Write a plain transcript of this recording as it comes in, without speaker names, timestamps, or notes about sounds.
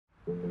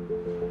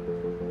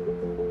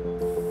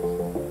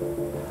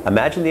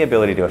Imagine the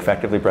ability to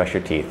effectively brush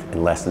your teeth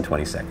in less than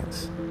 20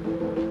 seconds.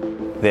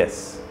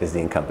 This is the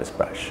Encompass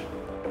brush.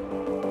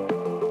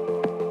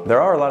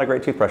 There are a lot of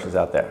great toothbrushes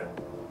out there,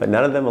 but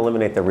none of them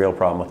eliminate the real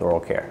problem with oral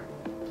care: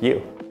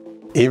 you.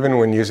 Even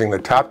when using the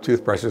top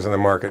toothbrushes on the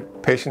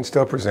market, patients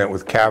still present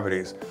with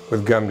cavities,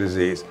 with gum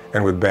disease,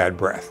 and with bad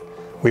breath.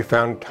 We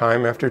found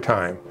time after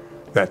time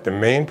that the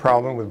main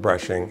problem with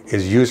brushing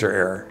is user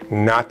error,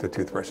 not the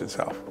toothbrush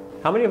itself.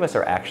 How many of us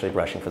are actually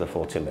brushing for the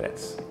full 2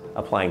 minutes,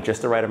 applying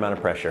just the right amount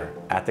of pressure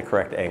at the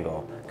correct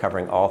angle,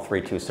 covering all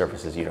 3 tooth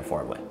surfaces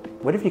uniformly?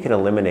 What if you can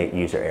eliminate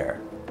user error?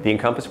 The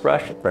Encompass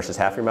brush brushes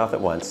half your mouth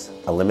at once,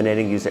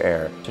 eliminating user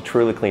error to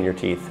truly clean your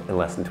teeth in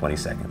less than 20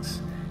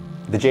 seconds.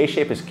 The J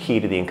shape is key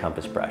to the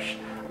Encompass brush.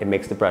 It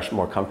makes the brush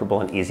more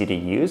comfortable and easy to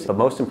use, but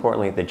most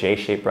importantly, the J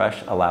shape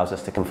brush allows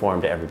us to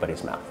conform to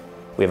everybody's mouth.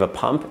 We have a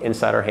pump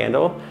inside our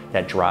handle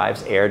that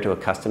drives air to a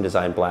custom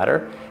designed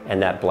bladder,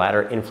 and that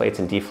bladder inflates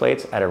and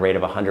deflates at a rate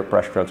of 100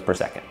 brush strokes per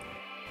second.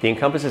 The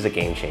Encompass is a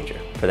game changer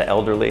for the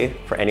elderly,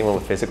 for anyone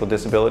with physical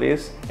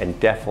disabilities, and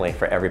definitely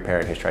for every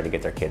parent who's trying to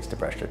get their kids to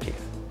brush their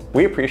teeth.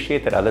 We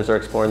appreciate that others are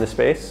exploring the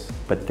space,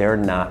 but they're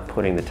not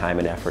putting the time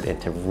and effort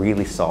into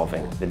really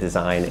solving the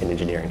design and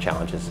engineering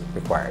challenges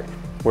required.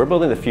 We're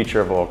building the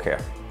future of oral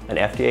care, an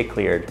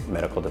FDA-cleared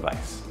medical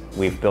device.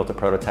 We've built a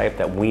prototype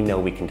that we know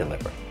we can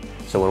deliver.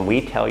 So when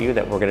we tell you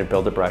that we're going to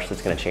build a brush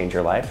that's going to change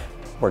your life,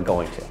 we're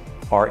going to.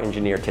 Our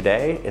engineer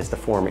today is the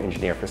former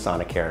engineer for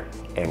Sonicare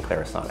and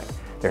Clarisonic.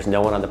 There's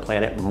no one on the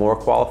planet more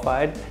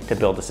qualified to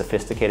build a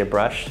sophisticated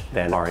brush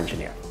than our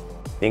engineer.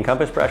 The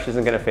Encompass brush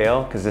isn't going to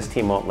fail because this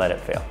team won't let it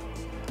fail.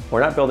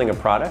 We're not building a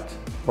product,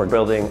 we're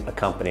building a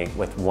company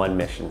with one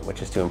mission,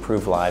 which is to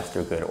improve lives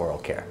through good oral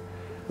care.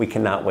 We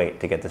cannot wait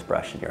to get this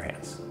brush in your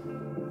hands.